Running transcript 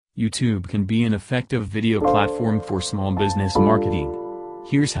YouTube can be an effective video platform for small business marketing.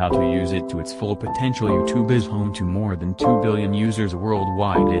 Here's how to use it to its full potential. YouTube is home to more than 2 billion users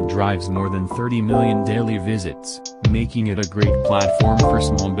worldwide and drives more than 30 million daily visits, making it a great platform for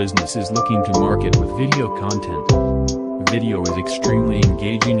small businesses looking to market with video content. Video is extremely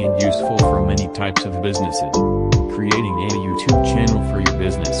engaging and useful for many types of businesses. Creating a YouTube channel for your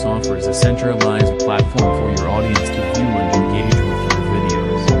business offers a centralized platform for your audience to view and engage with your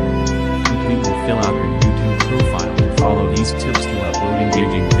videos. Completely fill out your YouTube profile and follow these tips to upload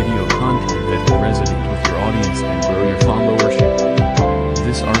engaging video content that will resonate with your audience and grow your followership.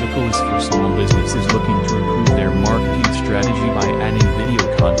 This article is for small businesses looking to improve their marketing strategy by adding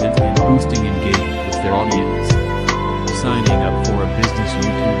video content and boosting engagement with their audience. Signing up for a business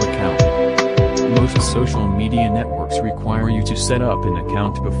YouTube account. Most social media networks require you to set up an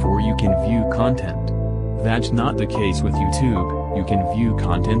account before you can view content. That's not the case with YouTube. You can view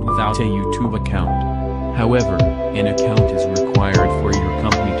content without a YouTube account. However, an account is required for your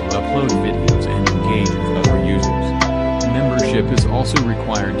company to upload videos and engage with other users. Membership is also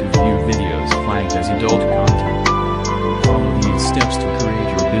required to view videos flagged as adult content. Follow these steps to create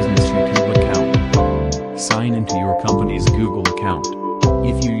your business YouTube account. Sign into your company's Google account.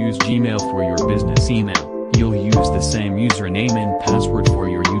 If you use Gmail for your business email, you'll use the same username and password for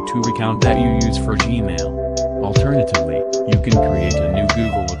your YouTube account that you use for Gmail. Alternatively, you can create a new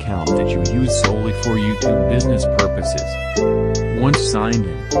Google account that you use solely for YouTube business purposes. Once signed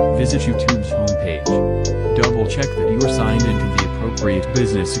in, visit YouTube's homepage. Double-check that you're signed into the appropriate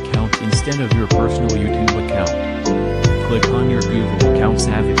business account instead of your personal YouTube account. Click on your Google account's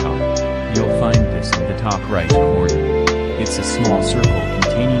avatar. You'll find this in the top right corner. It's a small circle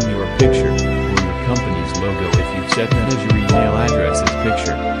containing your picture, or your company's logo if you've set that as your email address's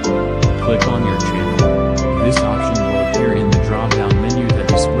picture. Click on your channel. This option will appear in the drop-down menu that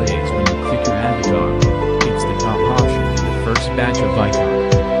displays when you click your avatar. It's the top option in the first batch of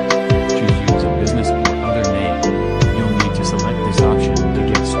icons. Choose use a business or other name. You'll need to select this option to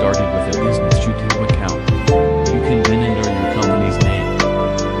get started with a business YouTube account. You can then enter your company's name.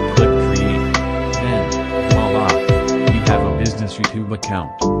 Click Create. Then, voila! You have a business YouTube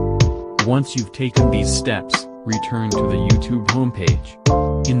account. Once you've taken these steps, return to the YouTube homepage.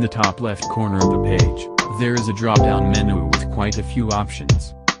 In the top left corner of the page, there is a drop-down menu with quite a few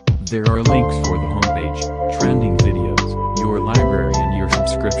options. There are links for the homepage, trending videos, your library and your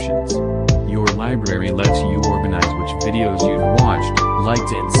subscriptions. Your library lets you organize which videos you've watched,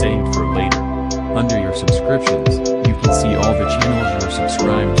 liked and saved for later. Under your subscriptions, you can see all the channels you're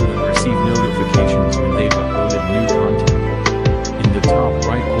subscribed to and receive notifications when they've uploaded new content. In the top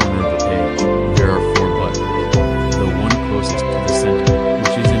right corner of the page, there are 4 buttons. The one closest to the center,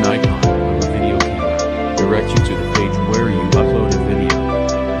 which is an icon of a video camera, directs you to the page where you upload a video.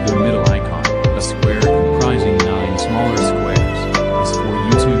 The middle icon, a square comprising 9 smaller squares, is for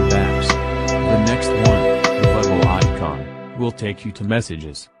YouTube apps. The next one, the bubble icon, will take you to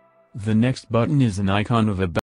messages. The next button is an icon of a